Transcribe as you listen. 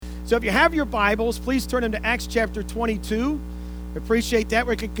So if you have your Bibles, please turn them to Acts chapter 22. Appreciate that.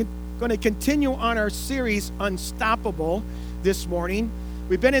 We're going to continue on our series, Unstoppable, this morning.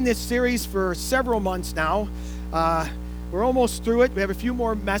 We've been in this series for several months now. We're almost through it. We have a few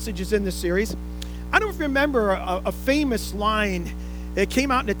more messages in this series. I don't remember a famous line that came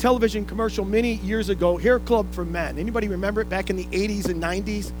out in a television commercial many years ago, Hair Club for Men. Anybody remember it back in the 80s and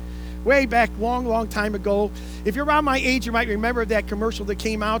 90s? Way back, long time ago. If you're around my age, you might remember that commercial that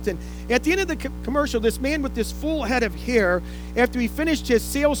came out. And at the end of the commercial, this man with this full head of hair, after he finished his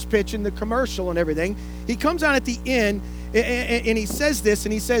sales pitch in the commercial and everything, he comes on at the end and he says this,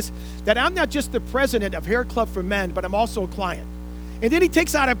 and he says that I'm not just the president of Hair Club for Men, but I'm also a client. And then he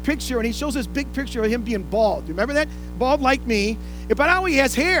takes out a picture and he shows this big picture of him being bald. Do you remember that? Bald like me, but now he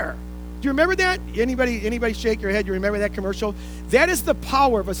has hair. Do you remember that? Anybody shake your head? You remember that commercial? That is the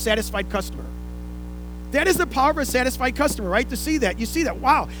power of a satisfied customer. That is the power of a satisfied customer, right? To see that. You see that.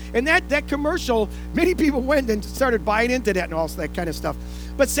 Wow. And that commercial, many people went and started buying into that and all that kind of stuff.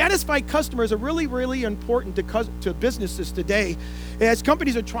 But satisfied customers are really, really important to businesses today as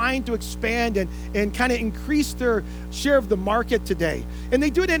companies are trying to expand and kind of increase their share of the market today. And they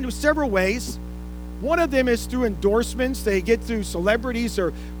do it in several ways. One of them is through endorsements. They get through celebrities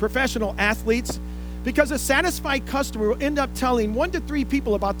or professional athletes, because a satisfied customer will end up telling 1 to 3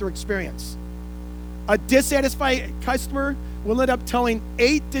 people about their experience. A dissatisfied customer will end up telling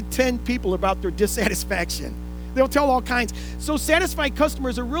 8 to 10 people about their dissatisfaction. They'll tell all kinds. So satisfied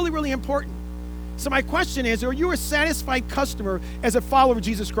customers are really, really important. So my question is, are you a satisfied customer as a follower of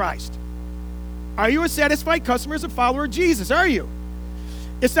Jesus Christ? Are you a satisfied customer as a follower of Jesus? Are you?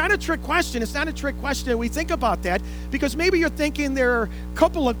 It's not a trick question. It's not a trick question. We think about that because maybe you're thinking there are a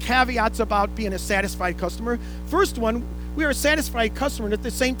couple of caveats about being a satisfied customer. First one, we are a satisfied customer, and at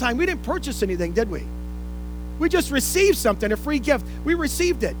the same time, we didn't purchase anything, did we? We just received something, a free gift. We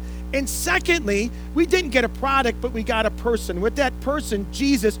received it. And secondly, we didn't get a product, but we got a person. With that person,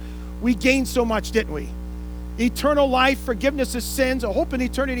 Jesus, we gained so much, didn't we? Eternal life, forgiveness of sins, a hope in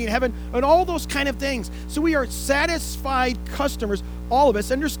eternity in heaven, and all those kind of things. So we are satisfied customers, all of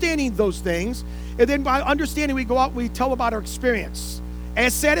us, understanding those things. And then by understanding, we go out and we tell about our experience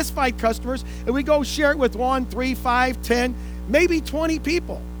as satisfied customers, and we go share it with 1, 3, 5, 10, maybe 20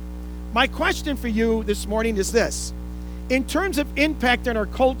 people. My question for you this morning is this. In terms of impact on our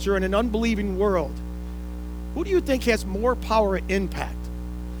culture in an unbelieving world, who do you think has more power and impact?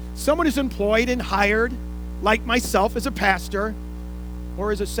 Someone who's employed and hired, like myself as a pastor,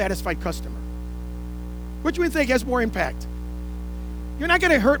 or as a satisfied customer? Which do you think has more impact? You're not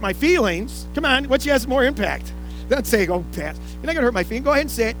going to hurt my feelings. Come on, which has more impact? Don't say, oh, Pat, you're not going to hurt my feelings. Go ahead and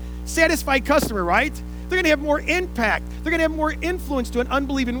say it. Satisfied customer, right? They're going to have more impact. They're going to have more influence to an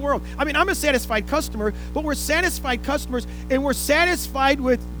unbelieving world. I mean, I'm a satisfied customer, but we're satisfied customers, and we're satisfied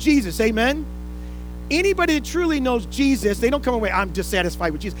with Jesus. Amen? Anybody that truly knows Jesus, they don't come away, I'm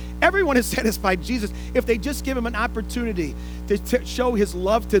dissatisfied with Jesus. Everyone is satisfied with Jesus if they just give him an opportunity to show his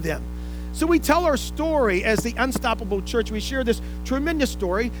love to them. So we tell our story as the Unstoppable Church. We share this tremendous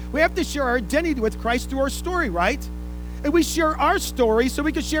story. We have to share our identity with Christ through our story, right? And we share our story so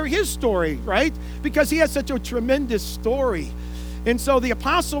we can share his story, right? Because he has such a tremendous story. And so the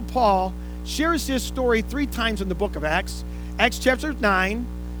Apostle Paul shares his story 3 times in the book of Acts. Acts chapter 9,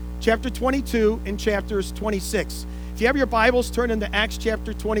 chapter 22, and chapters 26. If you have your Bibles, turn into Acts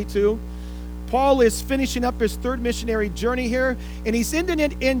chapter 22. Paul is finishing up his 3rd missionary journey here, and he's ending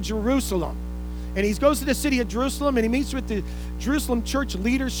it in Jerusalem. And he goes to the city of Jerusalem, and he meets with the Jerusalem church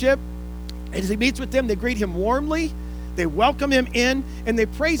leadership. And as he meets with them, they greet him warmly. They welcome him in, and they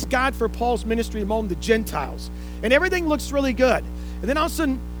praise God for Paul's ministry among the Gentiles. And everything looks really good. And then all of a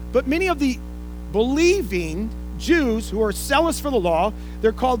sudden, but many of the believing Jews who are zealous for the law,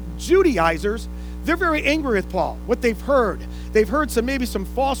 they're called Judaizers, they're very angry with Paul, what they've heard. They've heard maybe some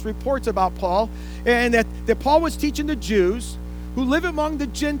false reports about Paul, and that Paul was teaching the Jews who live among the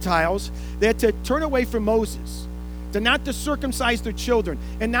Gentiles that to turn away from Moses, to not to circumcise their children,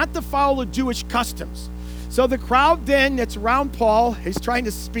 and not to follow the Jewish customs. So the crowd then that's around Paul, he's trying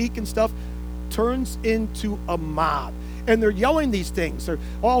to speak and stuff, turns into a mob. And they're yelling these things, or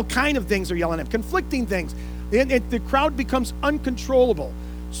all kind of things they're yelling at, conflicting things. And the crowd becomes uncontrollable.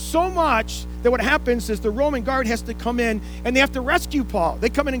 So much that what happens is the Roman guard has to come in and they have to rescue Paul. They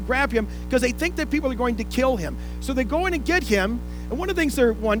come in and grab him because they think that people are going to kill him. So they go in and get him. And one of the things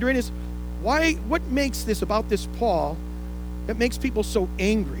they're wondering is, what makes this about this Paul that makes people so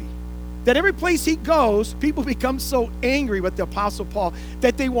angry? That every place he goes, people become so angry with the Apostle Paul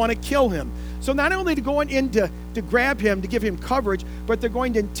that they want to kill him. So not only to go in to grab him, to give him coverage, but they're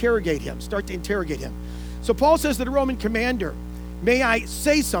going to interrogate him, start to interrogate him. So Paul says to the Roman commander, may I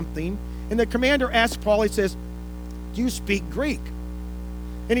say something? And the commander asks Paul, he says, do you speak Greek?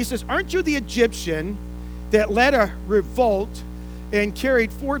 And he says, aren't you the Egyptian that led a revolt and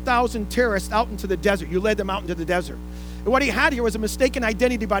carried 4,000 terrorists out into the desert? You led them out into the desert. And what he had here was a mistaken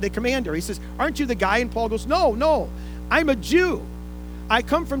identity by the commander. He says, aren't you the guy? And Paul goes, no, I'm a Jew. I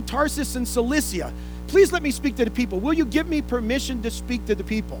come from Tarsus in Cilicia. Please let me speak to the people. Will you give me permission to speak to the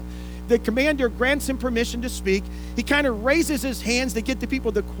people? The commander grants him permission to speak. He kind of raises his hands to get the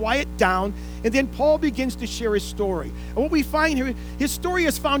people to quiet down, and then Paul begins to share his story. And what we find here, his story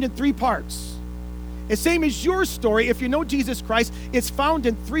is found in 3 parts. The same as your story, if you know Jesus Christ, it's found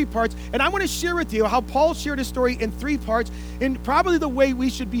in 3 parts. And I want to share with you how Paul shared his story in 3 parts, and probably the way we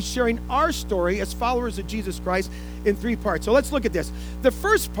should be sharing our story as followers of Jesus Christ in 3 parts. So let's look at this. The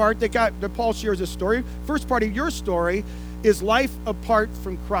first part that Paul shares his story, first part of your story, is life apart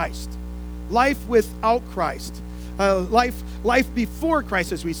from Christ. Life without Christ. Life before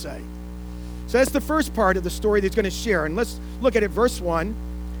Christ, as we say. So that's the first part of the story that he's going to share. And let's look at it, verse 1.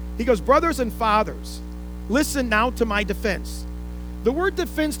 He goes, brothers and fathers, listen now to my defense. The word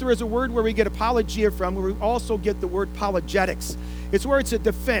defense, there is a word where we get apologia from, where we also get the word apologetics. It's where it's a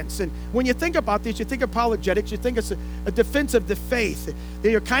defense. And when you think about this, you think apologetics, you think it's a defense of the faith. That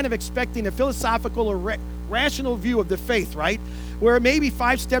you're kind of expecting a philosophical or rational view of the faith, right? Where maybe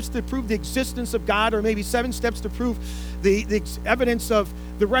 5 steps to prove the existence of God, or maybe 7 steps to prove the evidence of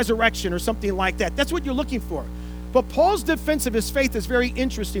the resurrection or something like that. That's what you're looking for. But Paul's defense of his faith is very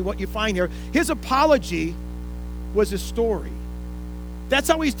interesting, what you find here. His apology was his story. That's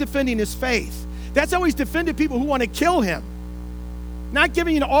how he's defending his faith. That's how he's defended people who want to kill him. Not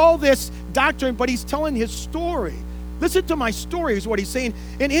giving you all this doctrine, but he's telling his story. Listen to my story is what he's saying.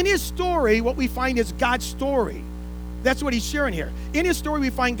 And in his story, what we find is God's story. That's what he's sharing here. In his story, we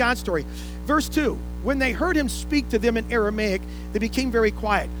find God's story. Verse 2, when they heard him speak to them in Aramaic, they became very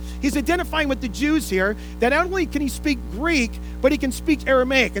quiet. He's identifying with the Jews here that not only can he speak Greek, but he can speak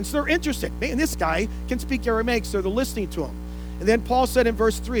Aramaic. And so they're interested. Man, this guy can speak Aramaic, so they're listening to him. And then Paul said in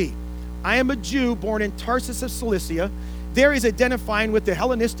verse 3, I am a Jew born in Tarsus of Cilicia. There he's identifying with the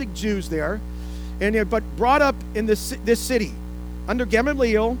Hellenistic Jews there, but brought up in this city. Under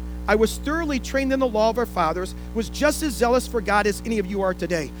Gamaliel, I was thoroughly trained in the law of our fathers, was just as zealous for God as any of you are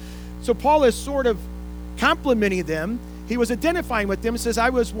today. So Paul is sort of complimenting them. He was identifying with them and says,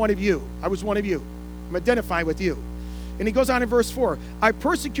 I was one of you. I was one of you. I'm identifying with you. And he goes on in verse 4, I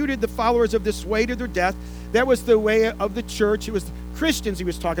persecuted the followers of this way to their death. That was the way of the church. It was Christians he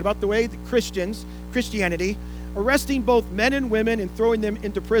was talking about, the way the Christianity, arresting both men and women and throwing them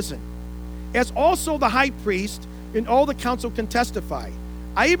into prison. As also the high priest and all the council can testify.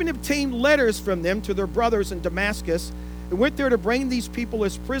 I even obtained letters from them to their brothers in Damascus and went there to bring these people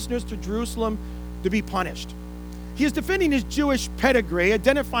as prisoners to Jerusalem to be punished. He is defending his Jewish pedigree,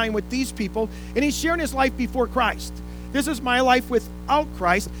 identifying with these people, and he's sharing his life before Christ. This is my life without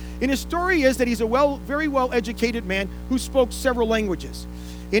Christ. And his story is that he's a very well-educated man who spoke several languages.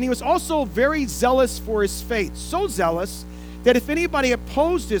 And he was also very zealous for his faith. So zealous that if anybody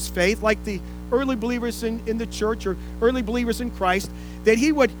opposed his faith, like the early believers in the church or early believers in Christ, that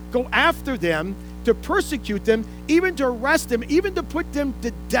he would go after them, to persecute them, even to arrest them, even to put them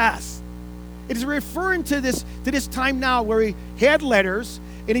to death. It is referring to this time now where he had letters,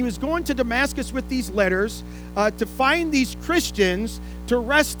 and he was going to Damascus with these letters to find these Christians, to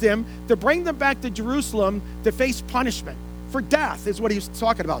arrest them, to bring them back to Jerusalem to face punishment for death is what he was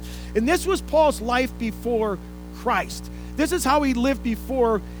talking about. And this was Paul's life before Christ. This is how he lived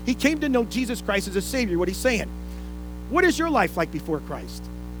before he came to know Jesus Christ as a Savior, what he's saying. What is your life like before Christ?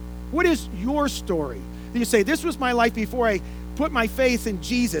 What is your story? You say, this was my life before I put my faith in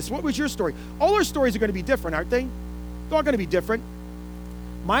Jesus. What was your story? All our stories are going to be different, aren't they? They're all going to be different.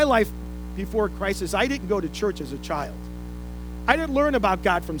 My life before Christ is I didn't go to church as a child. I didn't learn about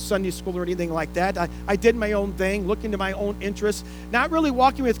God from Sunday school or anything like that. I did my own thing, looking to my own interests, not really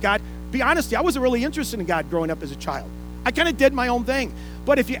walking with God. Be honest, I wasn't really interested in God growing up as a child. I kind of did my own thing.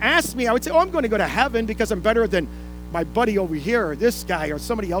 But if you asked me, I would say, I'm going to go to heaven because I'm better than my buddy over here or this guy or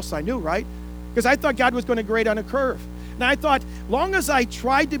somebody else I knew, right? Because I thought God was going to grade on a curve. And I thought, long as I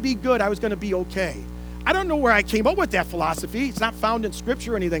tried to be good, I was going to be okay. I don't know where I came up with that philosophy. It's not found in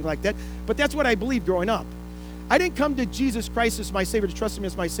Scripture or anything like that. But that's what I believed growing up. I didn't come to Jesus Christ as my Savior, to trust Him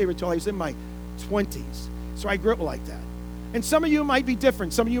as my Savior until I was in my 20s. So I grew up like that. And some of you might be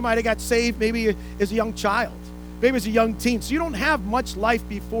different. Some of you might have got saved maybe as a young child, maybe as a young teen. So you don't have much life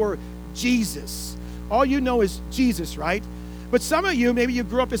before Jesus. All you know is Jesus, right? But some of you, maybe you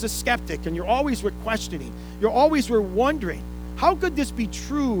grew up as a skeptic and you're always questioning. You're always wondering, How could this be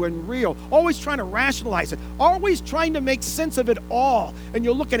true and real? Always trying to rationalize it, always trying to make sense of it all. And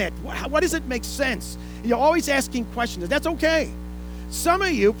you're looking at, what does it make sense? And you're always asking questions. That's okay. Some of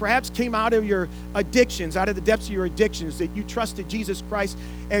you perhaps came out of your addictions, out of the depths of your addictions, that you trusted Jesus Christ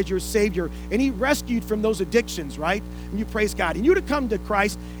as your Savior, and He rescued from those addictions, right? And you praise God. And you'd have come to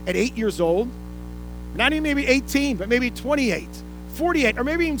Christ at 8 years old, not even maybe 18, but maybe 28, 48, or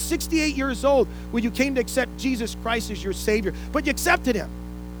maybe even 68 years old when you came to accept Jesus Christ as your Savior. But you accepted Him.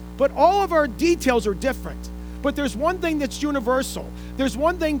 But all of our details are different. But there's one thing that's universal. There's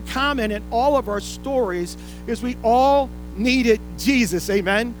one thing common in all of our stories, is we all needed Jesus.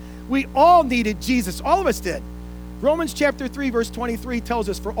 Amen. We all needed Jesus. All of us did. Romans chapter 3 verse 23 tells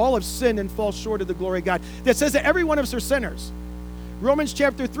us, for all have sinned and fall short of the glory of God. That says that every one of us are sinners. Romans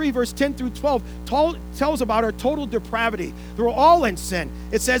chapter 3 verse 10 through 12 tells about our total depravity. We're all in sin.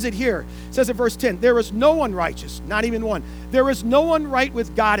 It says it here. It says in verse 10, there is no one righteous, not even one. There is no one right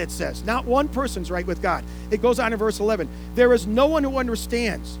with God, it says. Not one person's right with God. It goes on in verse 11. There is no one who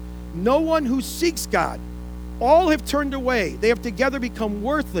understands, no one who seeks God. All have turned away. They have together become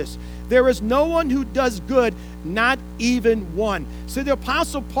worthless. There is no one who does good, not even one. So the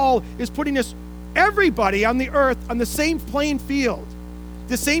Apostle Paul is putting this, everybody on the earth, on the same playing field.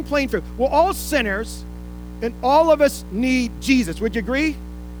 The same playing field. We're all sinners, and all of us need Jesus. Would you agree?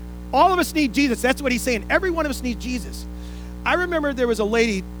 All of us need Jesus. That's what he's saying. Every one of us needs Jesus. I remember there was a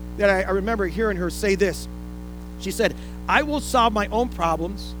lady that I remember hearing her say this. She said, I will solve my own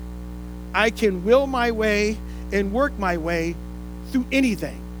problems. I can will my way and work my way through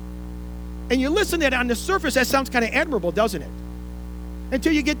anything. And you listen to it on the surface, that sounds kind of admirable, doesn't it?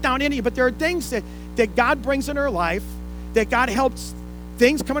 Until you get down into it. But there are things that God brings in our life, that God helps,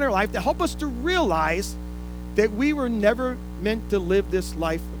 things come in our life that help us to realize that we were never meant to live this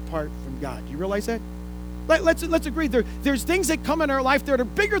life apart from God. Do you realize that? Let's agree. There's things that come in our life that are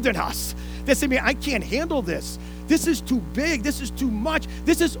bigger than us. That say, man, I can't handle this. This is too big. This is too much.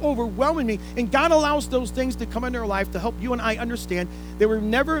 This is overwhelming me. And God allows those things to come into our life to help you and I understand that we're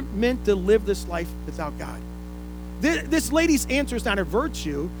never meant to live this life without God. This lady's answer is not a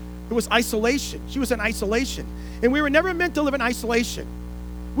virtue. It was isolation. She was in isolation. And we were never meant to live in isolation.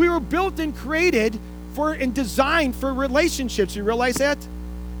 We were built and created for and designed for relationships. You realize that?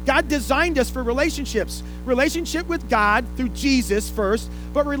 God designed us for relationships. Relationship with God through Jesus first,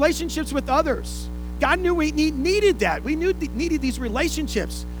 but relationships with others. God knew we needed that. We needed these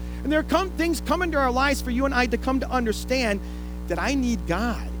relationships. And there come things come into our lives for you and I to come to understand that I need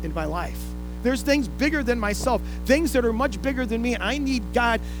God in my life. There's things bigger than myself, things that are much bigger than me, and I need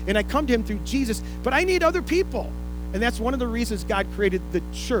God, and I come to Him through Jesus, but I need other people. And that's one of the reasons God created the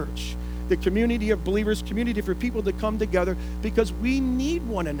church, the community of believers, community for people to come together, because we need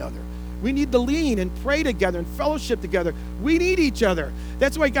one another. We need to lean and pray together and fellowship together. We need each other.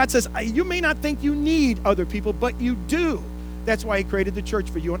 That's why God says, you may not think you need other people, but you do. That's why He created the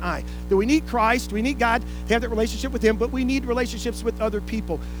church for you and I. That we need Christ, we need God to have that relationship with Him, but we need relationships with other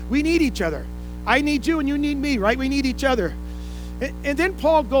people. We need each other. I need you and you need me, right? We need each other. And then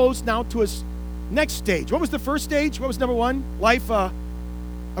Paul goes now to his next stage. What was the first stage? What was number one? Life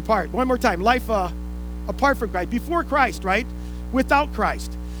apart. One more time. Life apart from Christ. Before Christ, right? Without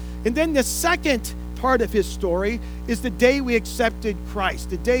Christ. And then the second part of his story is the day we accepted Christ.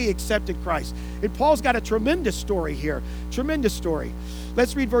 The day he accepted Christ. And Paul's got a tremendous story here. Tremendous story.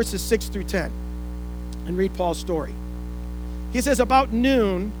 Let's read verses 6 through 10 and read Paul's story. He says, about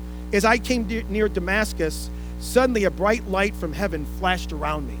noon, as I came near Damascus, suddenly a bright light from heaven flashed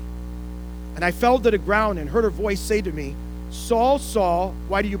around me. And I fell to the ground and heard a voice say to me, Saul, Saul,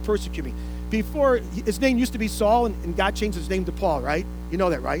 why do you persecute me? Before, his name used to be Saul, and God changed his name to Paul, right? You know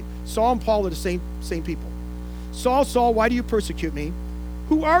that, right? Saul and Paul are the same people. Saul, Saul, why do you persecute me?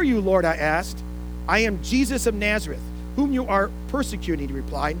 Who are you, Lord? I asked. I am Jesus of Nazareth, whom you are persecuting, he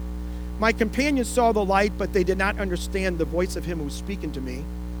replied. My companions saw the light, but they did not understand the voice of him who was speaking to me.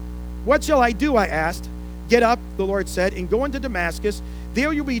 What shall I do? I asked. Get up, the Lord said, and go into Damascus.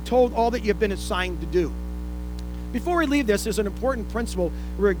 There you'll be told all that you've been assigned to do. Before we leave this, there's an important principle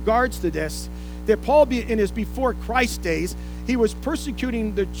in regards to this, that Paul, in his before Christ days, he was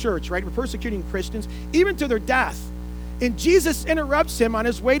persecuting the church, right? Persecuting Christians, even to their death. And Jesus interrupts him on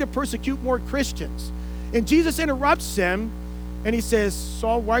his way to persecute more Christians. And Jesus interrupts him, and he says,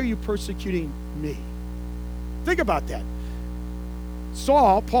 Saul, why are you persecuting me? Think about that.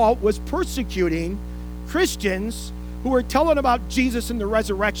 Saul, Paul, was persecuting Christians who were telling about Jesus and the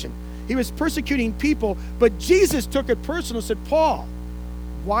resurrection. He was persecuting people, but Jesus took it personal and said, Paul,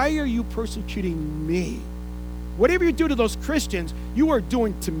 why are you persecuting me? Whatever you do to those Christians, you are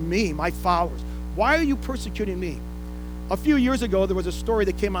doing to me, my followers. Why are you persecuting me? A few years ago, there was a story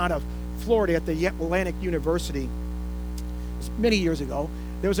that came out of Florida at the Atlantic University. Many years ago,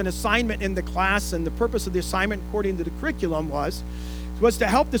 there was an assignment in the class, and the purpose of the assignment, according to the curriculum, was to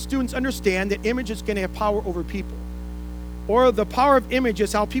help the students understand that images can have power over people, or the power of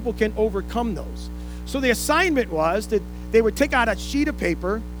images, how people can overcome those. So the assignment was that they would take out a sheet of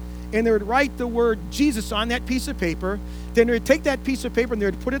paper, and they would write the word Jesus on that piece of paper. Then they would take that piece of paper and they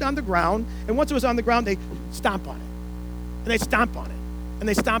would put it on the ground, and once it was on the ground, they stomp on it. And they stomp on it, and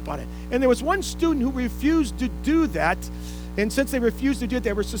they stomp on it. And there was one student who refused to do that, and since they refused to do it,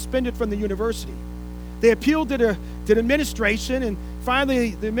 they were suspended from the university. They appealed to the administration, and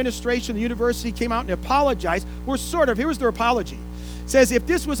finally the administration, the university came out and apologized. Here's their apology. It says, if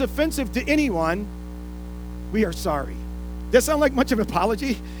this was offensive to anyone, we are sorry. Does that sound like much of an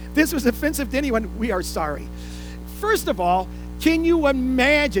apology? If this was offensive to anyone, we are sorry. First of all, can you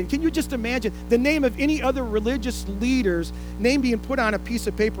just imagine the name of any other religious leader's name being put on a piece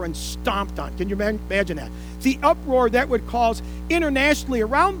of paper and stomped on? Can you imagine that? The uproar that would cause internationally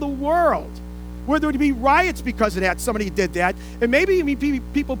around the world, where there would be riots because of that, somebody did that, and maybe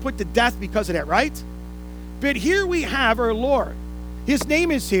people put to death because of that, right? But here we have our Lord. His name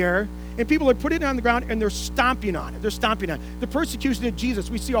is here, and people are putting it on the ground, and they're stomping on it. They're stomping on it. The persecution of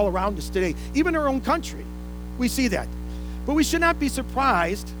Jesus we see all around us today, even in our own country. We see that. But we should not be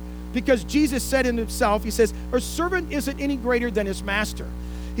surprised, because Jesus said in himself, he says, a servant isn't any greater than his master.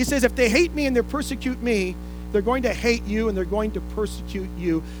 He says, if they hate me and they persecute me, they're going to hate you and they're going to persecute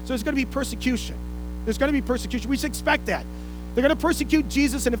you. So there's going to be persecution. There's going to be persecution. We should expect that. They're going to persecute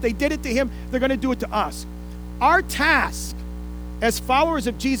Jesus, and if they did it to him, they're going to do it to us. Our task as followers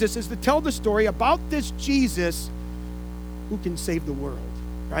of Jesus is to tell the story about this Jesus who can save the world,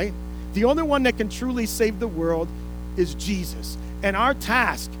 right? The only one that can truly save the world is Jesus. And our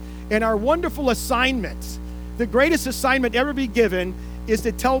task and our wonderful assignment, the greatest assignment ever be given, is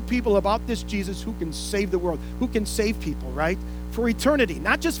to tell people about this Jesus who can save the world, who can save people, right? For eternity,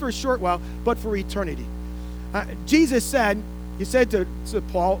 not just for a short while, but for eternity. Jesus said, he said to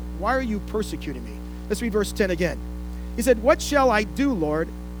Paul, why are you persecuting me? Let's read verse 10 again. He said, what shall I do, Lord?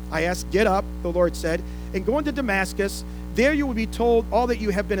 I asked, get up, the Lord said, and go into Damascus. There you will be told all that you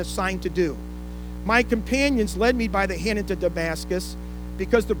have been assigned to do. My companions led me by the hand into Damascus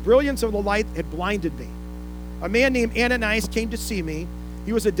because the brilliance of the light had blinded me. A man named Ananias came to see me.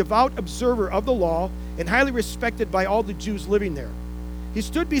 He was a devout observer of the law and highly respected by all the Jews living there. He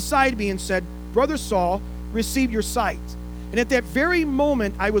stood beside me and said, Brother Saul, receive your sight. And at that very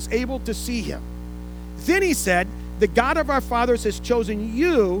moment, I was able to see him. Then he said, the God of our fathers has chosen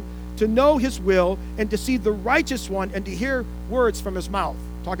you to know his will and to see the righteous one and to hear words from his mouth.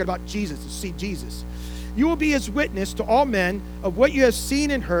 Talking about Jesus, to see Jesus. You will be his witness to all men of what you have seen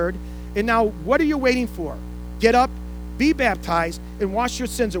and heard. And now, what are you waiting for? Get up, be baptized, and wash your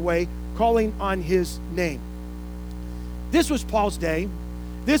sins away, calling on his name. This was Paul's day.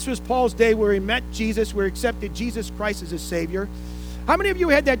 This was Paul's day where he met Jesus, where he accepted Jesus Christ as his Savior. How many of you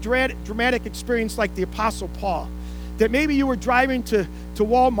had that dramatic experience like the Apostle Paul? That maybe you were driving to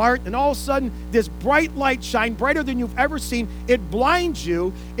Walmart, and all of a sudden this bright light shine, brighter than you've ever seen. It blinds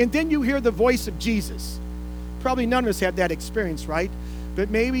you, and then you hear the voice of Jesus. Probably none of us had that experience, right? But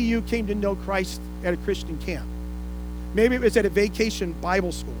maybe you came to know Christ at a Christian camp. Maybe it was at a vacation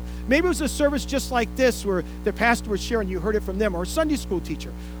Bible school. Maybe it was a service just like this where the pastor was sharing, you heard it from them, or a Sunday school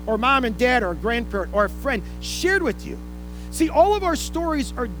teacher, or mom and dad, or a grandparent, or a friend shared with you. See, all of our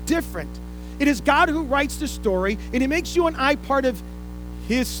stories are different. It is God who writes the story, and he makes you and I part of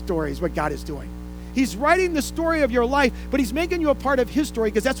his story is what God is doing. He's writing the story of your life, but he's making you a part of his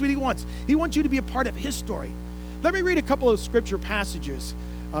story because that's what he wants. He wants you to be a part of his story. Let me read a couple of scripture passages.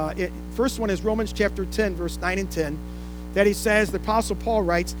 First one is Romans chapter 10, verse 9 and 10, that he says, the Apostle Paul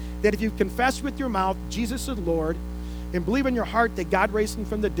writes, that if you confess with your mouth Jesus is Lord and believe in your heart that God raised him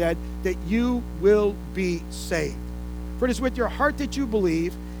from the dead, that you will be saved. For it is with your heart that you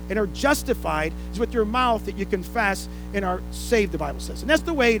believe and are justified, is with your mouth that you confess and are saved, the Bible says. And that's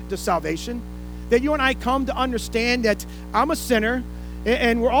the way to salvation, that you and I come to understand that I'm a sinner,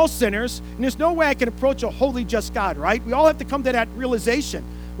 and we're all sinners, and there's no way I can approach a holy, just God, right? We all have to come to that realization.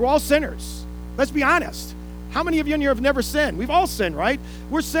 We're all sinners. Let's be honest. How many of you in here have never sinned? We've all sinned, right?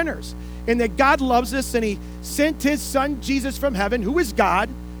 We're sinners. And that God loves us, and he sent his son, Jesus, from heaven, who is God.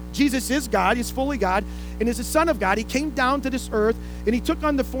 Jesus is God. He's fully God. And is the Son of God. He came down to this earth, and he took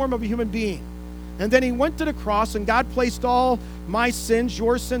on the form of a human being. And then he went to the cross, and God placed all my sins,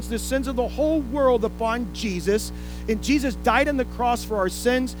 your sins, the sins of the whole world upon Jesus. And Jesus died on the cross for our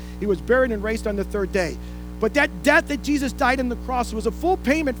sins. He was buried and raised on the third day. But that death that Jesus died on the cross was a full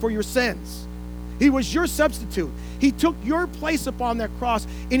payment for your sins. He was your substitute. He took your place upon that cross,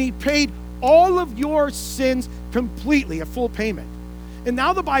 and he paid all of your sins completely, a full payment. And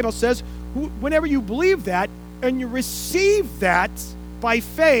now the Bible says, whenever you believe that and you receive that by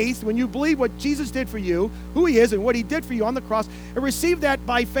faith, when you believe what Jesus did for you, who he is and what he did for you on the cross, and receive that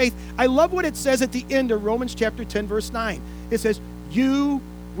by faith, I love what it says at the end of Romans chapter 10, verse 9. It says, you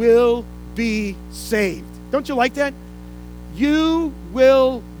will be saved. Don't you like that? You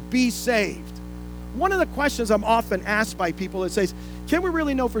will be saved. One of the questions I'm often asked by people is, can we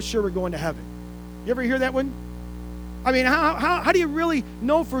really know for sure we're going to heaven? You ever hear that one? I mean, how do you really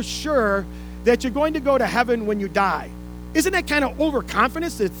know for sure that you're going to go to heaven when you die? Isn't that kind of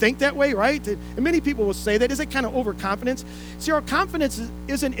overconfidence to think that way, right? And many people will say that. Is it kind of overconfidence? See, our confidence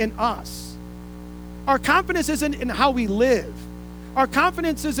isn't in us. Our confidence isn't in how we live. Our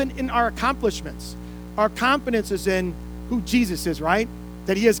confidence isn't in our accomplishments. Our confidence is in who Jesus is, right?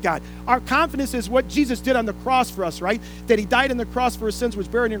 That he is God. Our confidence is what Jesus did on the cross for us, right? That he died on the cross for his sins, was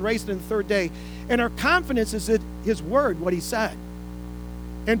buried and raised on the third day. And our confidence is in his word, what he said.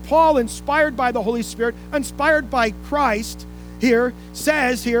 And Paul, inspired by the Holy Spirit, inspired by Christ, here,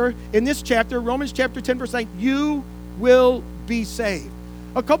 says here in this chapter, Romans chapter 10, verse 9, you will be saved.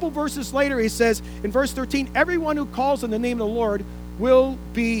 A couple verses later, he says, in verse 13, everyone who calls on the name of the Lord will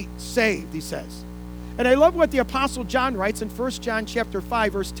be saved, he says. And I love what the Apostle John writes in 1 John chapter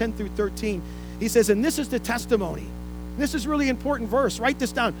 5, verse 10 through 13. He says, and this is the testimony. This is a really important verse. Write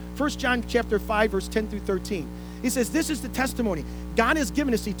this down. 1 John chapter 5, verse 10 through 13. He says, this is the testimony. God has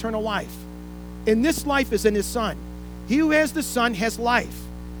given us eternal life. And this life is in his Son. He who has the Son has life.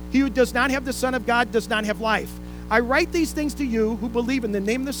 He who does not have the Son of God does not have life. I write these things to you who believe in the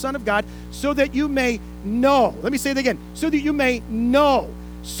name of the Son of God so that you may know. Let me say it again. So that you may know.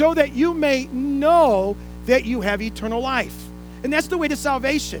 So that you may know that you have eternal life. And that's the way to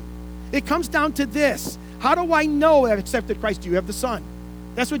salvation. It comes down to this. How do I know I've accepted Christ? Do you have the Son?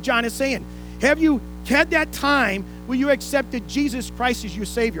 That's what John is saying. Have you had that time where you accepted Jesus Christ as your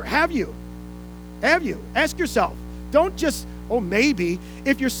Savior? Have you? Have you? Ask yourself. Don't just, maybe.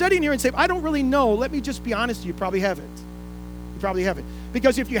 If you're sitting here and say, I don't really know, let me just be honest, you probably haven't. You probably haven't.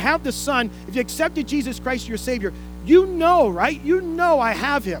 Because if you have the Son, if you accepted Jesus Christ as your Savior, you know, right? You know I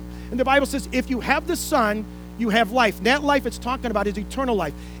have him. And the Bible says, if you have the Son, you have life. And that life it's talking about is eternal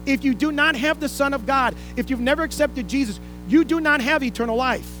life. If you do not have the Son of God, if you've never accepted Jesus, you do not have eternal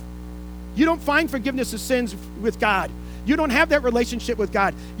life. You don't find forgiveness of sins with God. You don't have that relationship with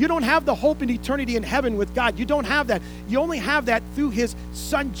God. You don't have the hope in eternity in heaven with God. You don't have that. You only have that through his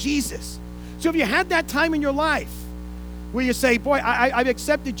Son, Jesus. So if you had that time in your life where you say, boy, I've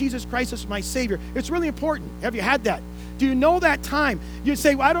accepted Jesus Christ as my Savior, it's really important. Have you had that? Do you know that time? You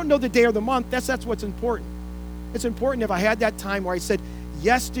say, well, I don't know the day or the month. That's what's important. It's important if I had that time where I said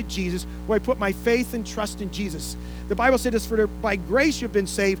yes to Jesus, where I put my faith and trust in Jesus. The Bible said this, by grace you've been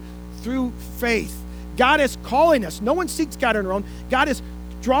saved through faith. God is calling us. No one seeks God on their own. God is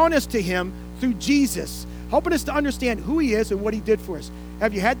drawing us to him through Jesus, helping us to understand who he is and what he did for us.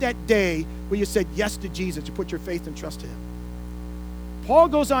 Have you had that day where you said yes to Jesus, you put your faith and trust in him? Paul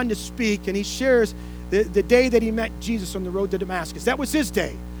goes on to speak, and he shares the day that he met Jesus on the road to Damascus. That was his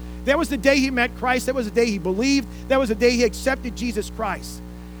day. That was the day he met Christ. That was the day he believed. That was the day he accepted Jesus Christ.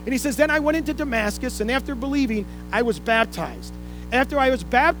 And he says, then I went into Damascus, and after believing, I was baptized. After I was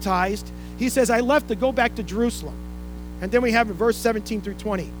baptized, he says, I left to go back to Jerusalem. And then we have in verse 17 through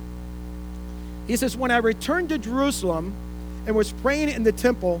 20. He says, when I returned to Jerusalem and was praying in the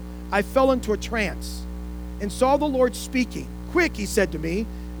temple, I fell into a trance and saw the Lord speaking. Quick, he said to me,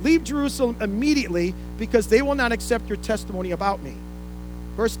 leave Jerusalem immediately, because they will not accept your testimony about me.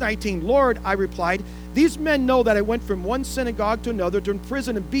 Verse 19, Lord, I replied, these men know that I went from one synagogue to another to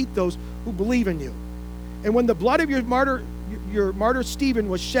imprison and beat those who believe in you. And when the blood of your martyr Stephen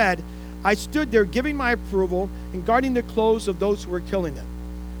was shed, I stood there giving my approval and guarding the clothes of those who were killing them.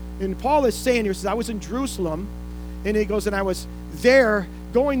 And Paul is saying here, says, I was in Jerusalem, and he goes, and I was there,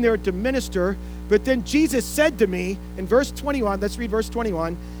 going there to minister. But then Jesus said to me, in verse 21, let's read verse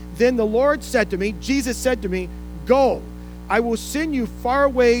 21, then the Lord said to me, Jesus said to me, go, I will send you far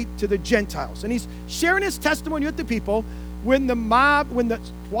away to the Gentiles. And he's sharing his testimony with the people. When the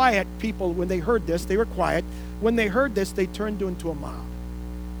quiet people, when they heard this, they were quiet. When they heard this, they turned into a mob.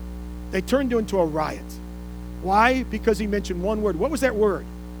 They turned into a riot. Why? Because he mentioned one word. What was that word?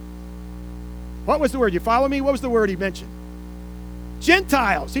 What was the word? You follow me? What was the word he mentioned?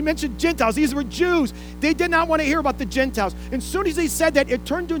 Gentiles. He mentioned Gentiles. These were Jews. They did not want to hear about the Gentiles. And as soon as he said that, it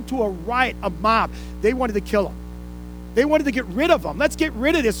turned into a riot, a mob. They wanted to kill him. They wanted to get rid of him. Let's get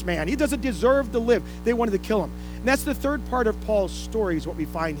rid of this man. He doesn't deserve to live. They wanted to kill him. And that's the third part of Paul's story is what we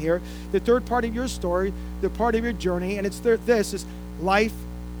find here. The third part of your story, the part of your journey, and it's this is life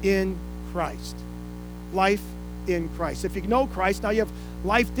in Christ. Life in Christ. If you know Christ, now you have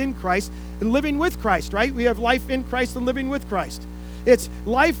life in Christ and living with Christ, right? We have life in Christ and living with Christ. It's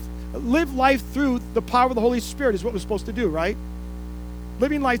live life through the power of the Holy Spirit is what we're supposed to do, right?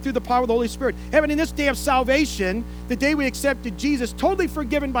 Living life through the power of the Holy Spirit. Having in this day of salvation, the day we accepted Jesus, totally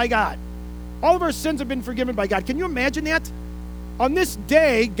forgiven by God. All of our sins have been forgiven by God. Can you imagine that? On this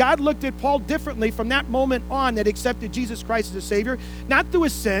day, God looked at Paul differently from that moment on that accepted Jesus Christ as a Savior, not through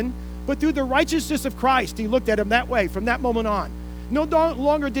his sin, but through the righteousness of Christ. He looked at him that way from that moment on. No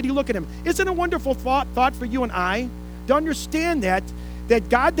longer did he look at him. Isn't it a wonderful thought for you and I to understand that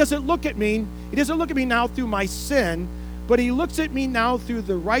God doesn't look at me, he doesn't look at me now through my sin, but he looks at me now through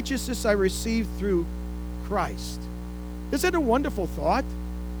the righteousness I received through Christ. Isn't that a wonderful thought?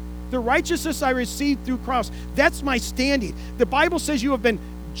 The righteousness I received through Christ, that's my standing. The Bible says you have been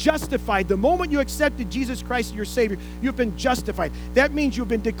justified. The moment you accepted Jesus Christ as your Savior, you've been justified. That means you've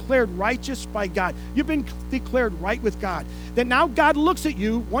been declared righteous by God. You've been declared right with God. That now God looks at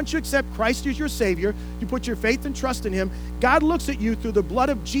you, once you accept Christ as your Savior, you put your faith and trust in him, God looks at you through the blood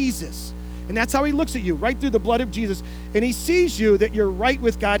of Jesus. And that's how he looks at you, right through the blood of Jesus. And he sees you that you're right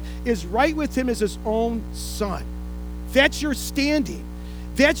with God, is right with him as his own son. That's your standing.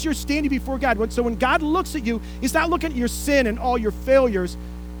 That's your standing before God. So when God looks at you, he's not looking at your sin and all your failures.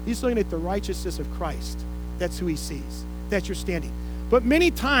 He's looking at the righteousness of Christ. That's who he sees. That's your standing. But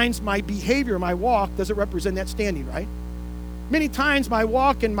many times my behavior, my walk doesn't represent that standing, right? Many times my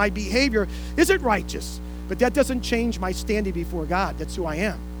walk and my behavior isn't righteous, but that doesn't change my standing before God. That's who I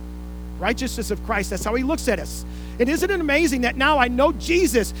am. Righteousness of Christ, that's how he looks at us. And isn't it amazing that now I know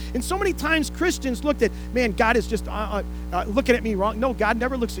Jesus? And so many times Christians looked at, man, God is just looking at me wrong. No, God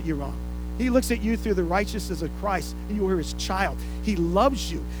never looks at you wrong. He looks at you through the righteousness of Christ, and you are his child. He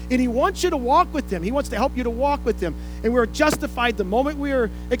loves you, and he wants you to walk with him. He wants to help you to walk with him. And we're justified the moment we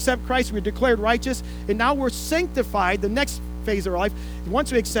accept Christ. We're declared righteous, and now we're sanctified, the next phase of our life.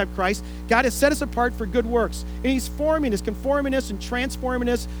 Once we accept Christ, God has set us apart for good works, and he's forming us, conforming us, and transforming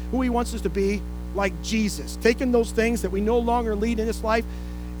us who he wants us to be, like Jesus. Taking those things that we no longer lead in this life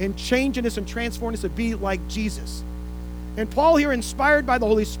and changing us and transforming us to be like Jesus. And Paul here, inspired by the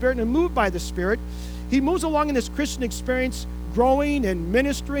Holy Spirit and moved by the Spirit, he moves along in this Christian experience, growing and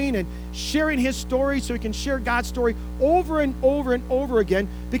ministering and sharing his story so he can share God's story over and over and over again,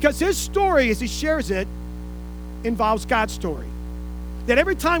 because his story, as he shares it, involves God's story. That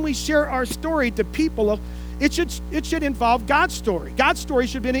every time we share our story to people, it should involve God's story. God's story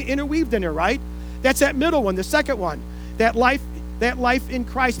should be interweaved in there, right? That's that middle one, the second one, that life in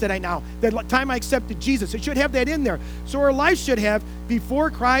Christ that I now, that time I accepted Jesus. It should have that in there. So our life should have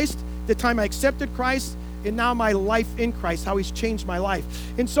before Christ, the time I accepted Christ, and now my life in Christ, how he's changed my life.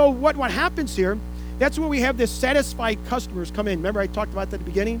 And so what happens here, that's when we have this satisfied customers come in. Remember I talked about that at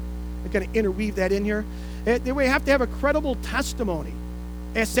the beginning? I'm going to interweave that in here. Then we have to have a credible testimony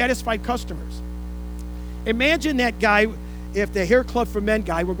as satisfied customers. Imagine that guy, if the Hair Club for Men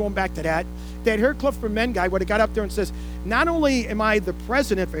guy, we're going back to that Hair Club for Men guy would have got up there and says, not only am I the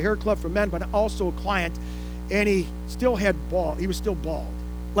president for Hair Club for Men, but also a client, and he still had bald. He was still bald,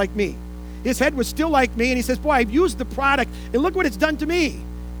 like me. His head was still like me, and he says, boy, I've used the product, and look what it's done to me.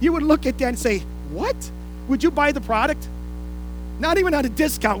 You would look at that and say, what? Would you buy the product? Not even at a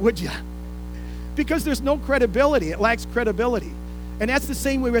discount, would you? Because there's no credibility. It lacks credibility. And that's the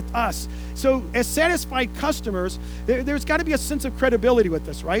same way with us. So as satisfied customers, there's got to be a sense of credibility with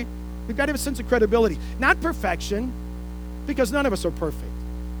this, right? We've got to have a sense of credibility. Not perfection, because none of us are perfect.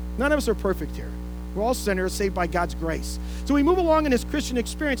 None of us are perfect here. We're all sinners saved by God's grace. So we move along in this Christian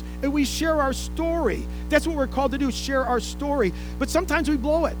experience, and we share our story. That's what we're called to do, share our story. But sometimes we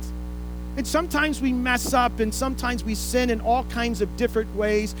blow it. And sometimes we mess up, and sometimes we sin in all kinds of different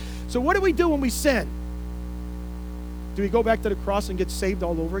ways. So what do we do when we sin? Do we go back to the cross and get saved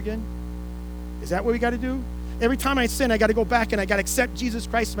all over again? Is that what we got to do? Every time I sin, I got to go back and I got to accept Jesus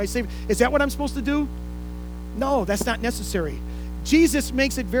Christ as my Savior. Is that what I'm supposed to do? No, that's not necessary. Jesus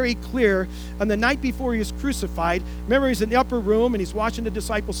makes it very clear on the night before he was crucified. Remember, he's in the upper room and he's washing the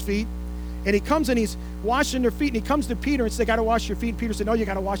disciples' feet. And he comes and he's washing their feet, and he comes to Peter and says, I got to wash your feet. And Peter said, no, you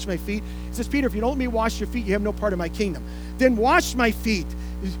got to wash my feet. He says, Peter, if you don't let me wash your feet, you have no part of my kingdom. Then wash my feet.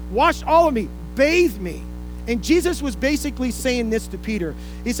 Wash all of me. Bathe me. And Jesus was basically saying this to Peter.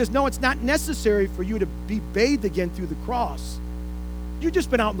 He says, no, it's not necessary for you to be bathed again through the cross. You've just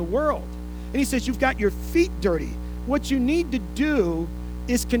been out in the world. And he says, you've got your feet dirty. What you need to do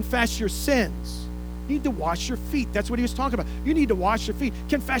is confess your sins. You need to wash your feet. That's what he was talking about. You need to wash your feet.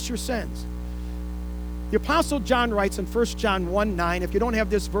 Confess your sins. The Apostle John writes in 1 John 1:9, if you don't have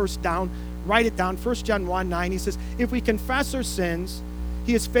this verse down, write it down. 1 John 1:9, he says, if we confess our sins,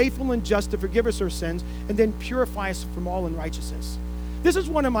 he is faithful and just to forgive us our sins and then purify us from all unrighteousness. This is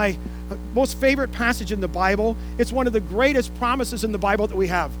one of my most favorite passages in the Bible. It's one of the greatest promises in the Bible that we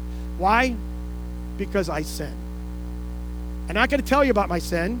have. Why? Because I sin. I'm not going to tell you about my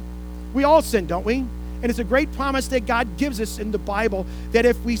sin. We all sin, don't we? And it's a great promise that God gives us in the Bible that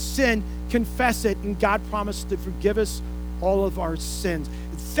if we sin, confess it, and God promised to forgive us all of our sins.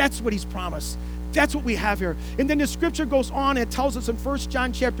 That's what he's promised. That's what we have here. And then the scripture goes on and tells us in 1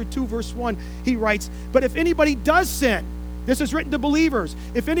 John chapter 2, verse 1, he writes, but if anybody does sin, this is written to believers,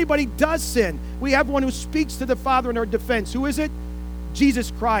 if anybody does sin, we have one who speaks to the Father in our defense. Who is it?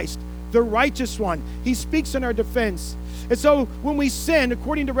 Jesus Christ, the righteous one. He speaks in our defense. And so when we sin,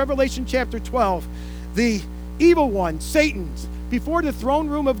 according to Revelation chapter 12, the evil one, Satan's, before the throne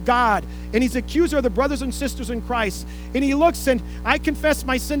room of God, and he's accuser of the brothers and sisters in Christ, and he looks and I confess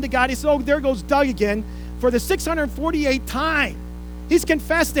my sin to God. He says, oh, there goes Doug again for the 648th time. He's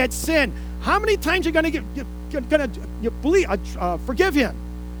confessed that sin. How many times are you going to forgive him?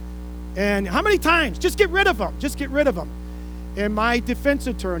 And how many times? Just get rid of him. Just get rid of him. And my defense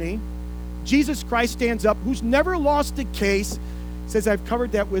attorney, Jesus Christ, stands up, who's never lost a case, says, I've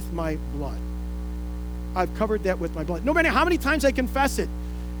covered that with my blood. I've covered that with my blood. No matter how many times I confess it,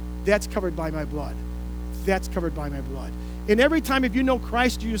 that's covered by my blood. That's covered by my blood. And every time, if you know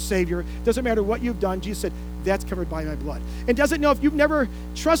Christ, your Savior, doesn't matter what you've done, Jesus said, that's covered by my blood. And doesn't know if you've never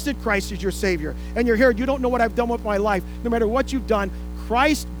trusted Christ as your Savior, and you're here, you don't know what I've done with my life, no matter what you've done,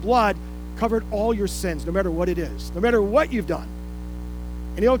 Christ's blood covered all your sins, no matter what it is, no matter what you've done.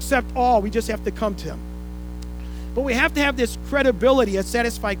 And he'll accept all. We just have to come to him. But we have to have this credibility as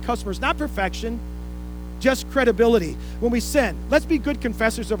satisfied customers, not perfection, just credibility. When we sin, let's be good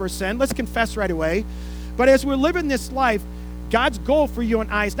confessors of our sin. Let's confess right away. But as we're living this life, God's goal for you and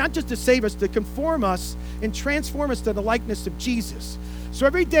I is not just to save us, to conform us and transform us to the likeness of Jesus. So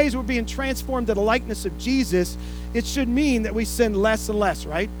every day as we're being transformed to the likeness of Jesus, it should mean that we sin less and less,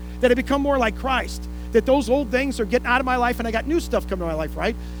 right? That I become more like Christ. That those old things are getting out of my life and I got new stuff coming to my life,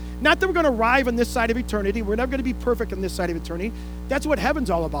 right? Not that we're going to arrive on this side of eternity. We're never going to be perfect on this side of eternity. That's what heaven's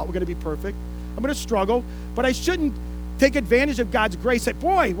all about. We're going to be perfect. I'm going to struggle, but I shouldn't take advantage of God's grace. Say,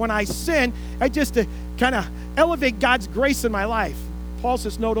 boy, when I sin, I just kind of elevate God's grace in my life. Paul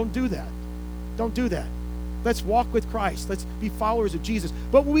says, no, don't do that. Don't do that. Let's walk with Christ. Let's be followers of Jesus.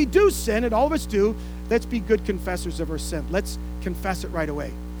 But when we do sin, and all of us do, let's be good confessors of our sin. Let's confess it right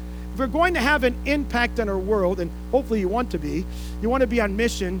away. If we're going to have an impact on our world, and hopefully you want to be on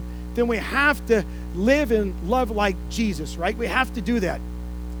mission, then we have to live and love like Jesus, right? We have to do that.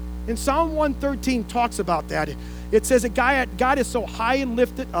 And Psalm 113 talks about that. It says that God is so high and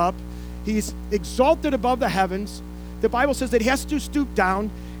lifted up. He's exalted above the heavens. The Bible says that he has to stoop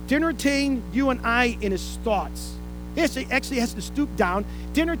down to entertain you and I in his thoughts. He actually has to stoop down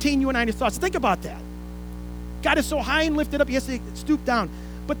to entertain you and I in his thoughts. Think about that. God is so high and lifted up, he has to stoop down.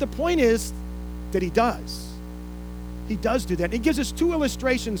 But the point is that he does. He does do that. And he gives us two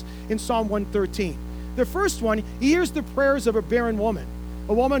illustrations in Psalm 113. The first one, he hears the prayers of a barren woman,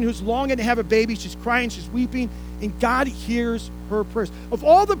 a woman who's longing to have a baby. She's crying, she's weeping, and God hears her prayers. Of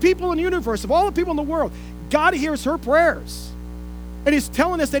all the people in the universe, of all the people in the world, God hears her prayers. And he's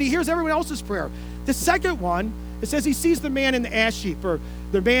telling us that he hears everyone else's prayer. The second one, it says he sees the man in the ash heap, or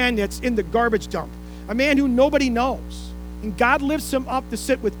the man that's in the garbage dump, a man who nobody knows. And God lifts him up to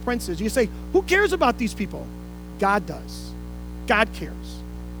sit with princes. You say, who cares about these people? God does. God cares.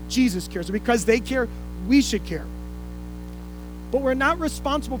 Jesus cares. And because they care, we should care. But we're not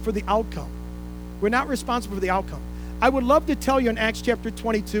responsible for the outcome. We're not responsible for the outcome. I would love to tell you in Acts chapter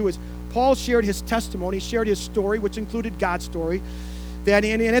 22, as Paul shared his testimony, shared his story, which included God's story, that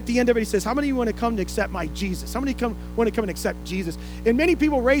and at the end of it, he says, how many of you want to come to accept my Jesus? How many want to come and accept Jesus? And many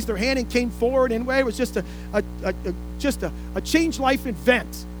people raised their hand and came forward, and it was just a changed life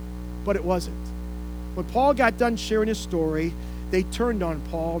event. But it wasn't. When Paul got done sharing his story, they turned on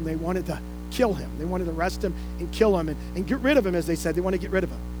Paul, and they wanted to kill him. They wanted to arrest him and kill him and get rid of him, as they said. They want to get rid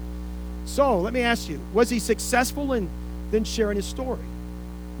of him. So let me ask you, was he successful in then sharing his story?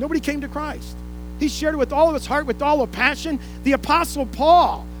 Nobody came to Christ. He shared it with all of his heart, with all of passion. The Apostle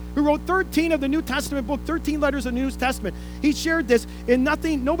Paul, who wrote 13 of the New Testament book, 13 letters of the New Testament, he shared this, and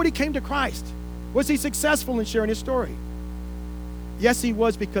nobody came to Christ. Was he successful in sharing his story? Yes, he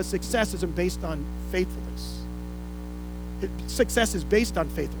was, because success isn't based on faithfulness. Success is based on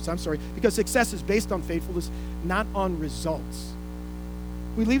faithfulness. Because success is based on faithfulness, not on results.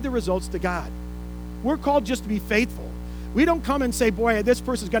 We leave the results to God. We're called just to be faithful. We don't come and say, boy, this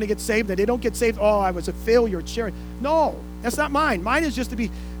person's going to get saved, and they don't get saved. Oh, I was a failure at sharing. No, that's not mine. Mine is just to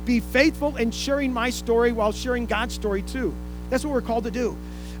be faithful in sharing my story while sharing God's story too. That's what we're called to do.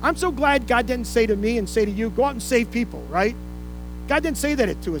 I'm so glad God didn't say to me and say to you, go out and save people, right? God didn't say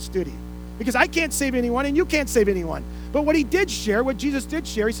that to us, did he? Because I can't save anyone and you can't save anyone. But what he did share, what Jesus did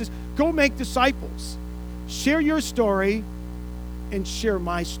share, he says, go make disciples. Share your story and share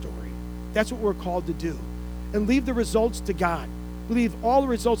my story. That's what we're called to do. And leave the results to God. Leave all the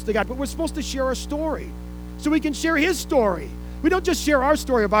results to God. But we're supposed to share our story so we can share his story. We don't just share our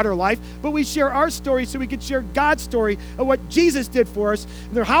story about our life, but we share our story so we can share God's story of what Jesus did for us,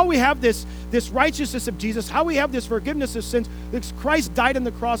 and how we have this righteousness of Jesus, how we have this forgiveness of sins, because Christ died on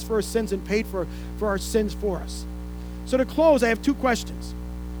the cross for our sins and paid for our sins for us. So to close, I have two questions.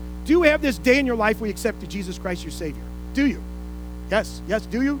 Do you have this day in your life where you accepted Jesus Christ your Savior? Do you? Yes,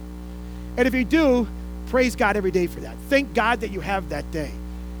 do you? And if you do, praise God every day for that. Thank God that you have that day.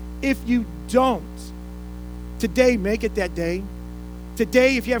 If you don't, today, make it that day.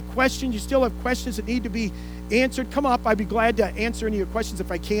 Today, if you have questions, you still have questions that need to be answered, come up. I'd be glad to answer any of your questions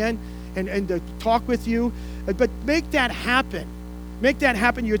if I can and to talk with you. But make that happen. Make that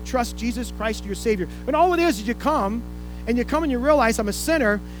happen. You trust Jesus Christ, your Savior. And all it is you come and you realize I'm a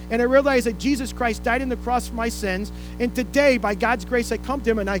sinner, and I realize that Jesus Christ died on the cross for my sins. And today, by God's grace, I come to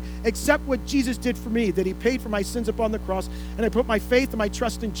him and I accept what Jesus did for me, that he paid for my sins upon the cross, and I put my faith and my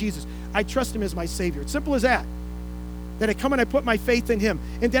trust in Jesus. I trust him as my Savior. It's simple as that. That I come and I put my faith in him.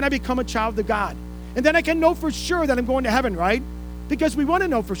 And then I become a child of God. And then I can know for sure that I'm going to heaven, right? Because we want to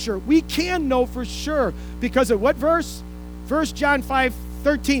know for sure. We can know for sure because of what verse? 1 John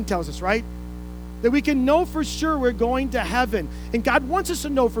 5:13 tells us, right? That we can know for sure we're going to heaven. And God wants us to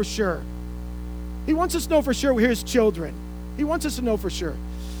know for sure. He wants us to know for sure we're his children. He wants us to know for sure.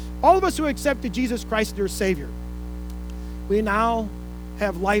 All of us who accepted Jesus Christ as their Savior, we now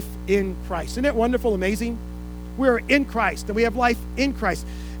have life in Christ. Isn't that wonderful, amazing? We're in Christ, and we have life in Christ.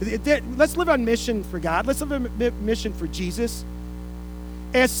 Let's live on mission for God. Let's live on mission for Jesus.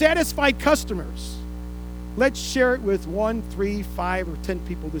 As satisfied customers, let's share it with 1, 3, 5, or 10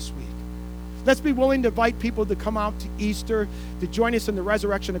 people this week. Let's be willing to invite people to come out to Easter, to join us in the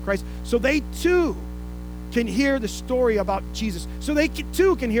resurrection of Christ, so they too can hear the story about Jesus, so they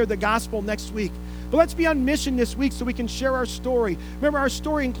too can hear the gospel next week. But let's be on mission this week so we can share our story. Remember, our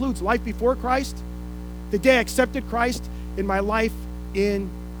story includes life before Christ, the day I accepted Christ, in my life in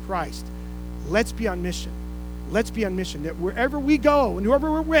Christ. Let's be on mission. Let's be on mission, that wherever we go and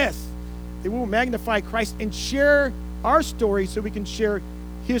whoever we're with, that we will magnify Christ and share our story so we can share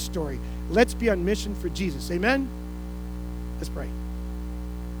his story. Let's be on mission for Jesus. Amen? Let's pray.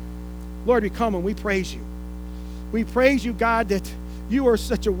 Lord, we come and we praise you. We praise you, God, that you are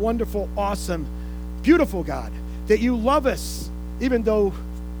such a wonderful, awesome, beautiful God, that you love us even though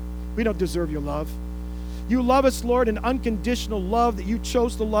we don't deserve your love. You love us, Lord, an unconditional love, that you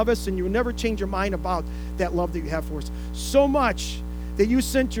chose to love us, and you will never change your mind about that love that you have for us. So much that you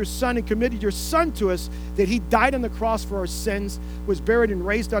sent your Son and committed your Son to us, that he died on the cross for our sins, was buried and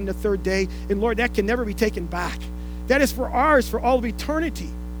raised on the third day. And Lord, that can never be taken back. That is for ours for all of eternity.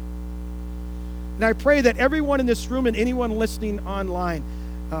 And I pray that everyone in this room and anyone listening online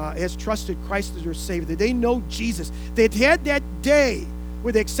has trusted Christ as their Savior, that they know Jesus. They've had that day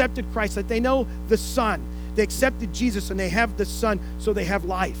where they accepted Christ, that they know the Son. They accepted Jesus and they have the Son, so they have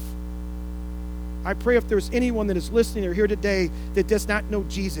life. I pray if there's anyone that is listening or here today that does not know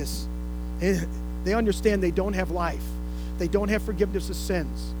Jesus, and they understand they don't have life. They don't have forgiveness of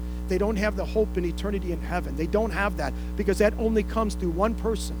sins. They don't have the hope in eternity in heaven. They don't have that because that only comes through one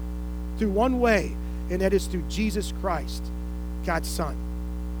person, through one way, and that is through Jesus Christ, God's Son,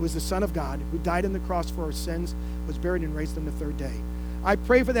 who is the Son of God, who died on the cross for our sins, was buried and raised on the third day. I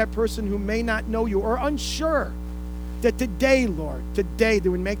pray for that person who may not know you or unsure, that today, Lord, today they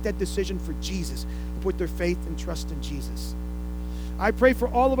would make that decision for Jesus and put their faith and trust in Jesus. I pray for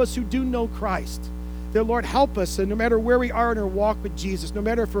all of us who do know Christ, that, Lord, help us, and no matter where we are in our walk with Jesus, no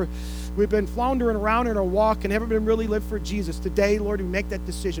matter if we've been floundering around in our walk and haven't been really lived for Jesus, today, Lord, we make that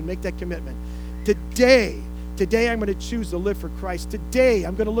decision, make that commitment. Today I'm going to choose to live for Christ. Today,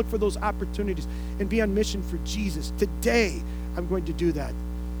 I'm going to look for those opportunities and be on mission for Jesus. Today, I'm going to do that.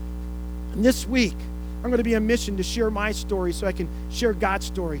 And this week, I'm going to be on mission to share my story so I can share God's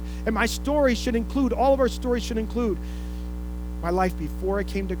story. And my story should include, all of our stories should include my life before I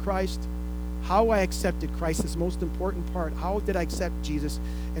came to Christ, how I accepted Christ is the most important part. How did I accept Jesus?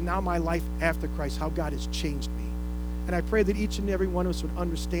 And now my life after Christ, how God has changed me. And I pray that each and every one of us would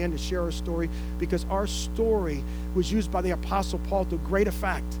understand and share our story, because our story was used by the Apostle Paul to great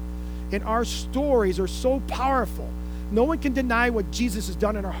effect. And our stories are so powerful No one can deny what Jesus has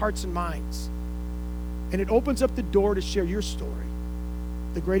done in our hearts and minds. And it opens up the door to share your story,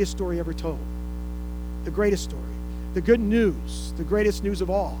 the greatest story ever told, the greatest story, the good news, the greatest news of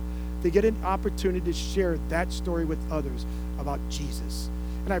all. They get an opportunity to share that story with others about Jesus.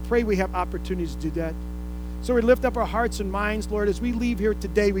 And I pray we have opportunities to do that. So we lift up our hearts and minds, Lord, as we leave here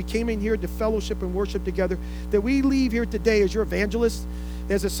today. We came in here to fellowship and worship together. That we leave here today as your evangelists.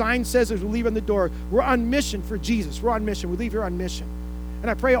 As the sign says as we leave on the door, we're on mission for Jesus. We're on mission. We leave here on mission. And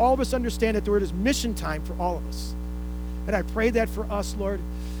I pray all of us understand that the word is mission time for all of us. And I pray that for us, Lord.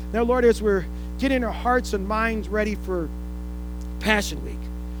 Now, Lord, as we're getting our hearts and minds ready for Passion Week,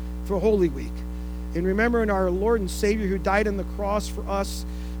 for Holy Week, and remembering our Lord and Savior who died on the cross for us,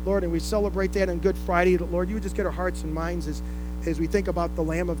 Lord, and we celebrate that on Good Friday. Lord, you would just get our hearts and minds as we think about the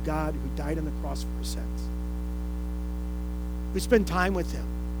Lamb of God who died on the cross for our sins. We spend time with him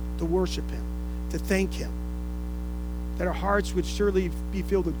to worship him, to thank him, that our hearts would surely be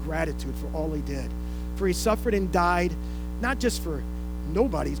filled with gratitude for all he did. For he suffered and died, not just for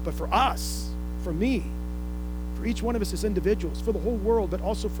nobodies, but for us, for me, for each one of us as individuals, for the whole world, but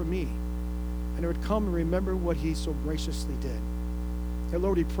also for me. And I would come and remember what he so graciously did. And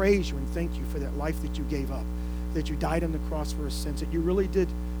Lord, we praise you and thank you for that life that you gave up, that you died on the cross for our sins, that you really did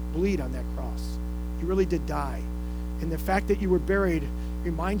bleed on that cross. You really did die. And the fact that you were buried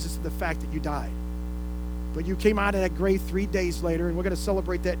reminds us of the fact that you died. But you came out of that grave 3 days later, and we're going to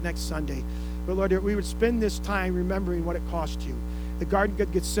celebrate that next Sunday. But Lord, we would spend this time remembering what it cost you. The Garden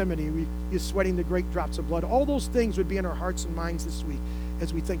of Gethsemane, you're sweating the great drops of blood. All those things would be in our hearts and minds this week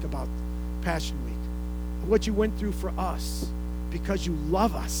as we think about Passion Week. What you went through for us because you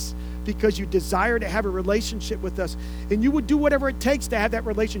love us, because you desire to have a relationship with us, and you would do whatever it takes to have that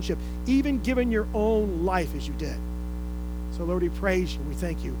relationship, even given your own life as you did. So Lord, we praise you, we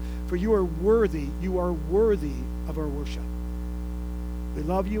thank you, for you are worthy of our worship. We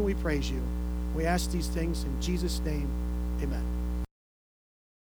love you and we praise you. We ask these things in Jesus' name, amen.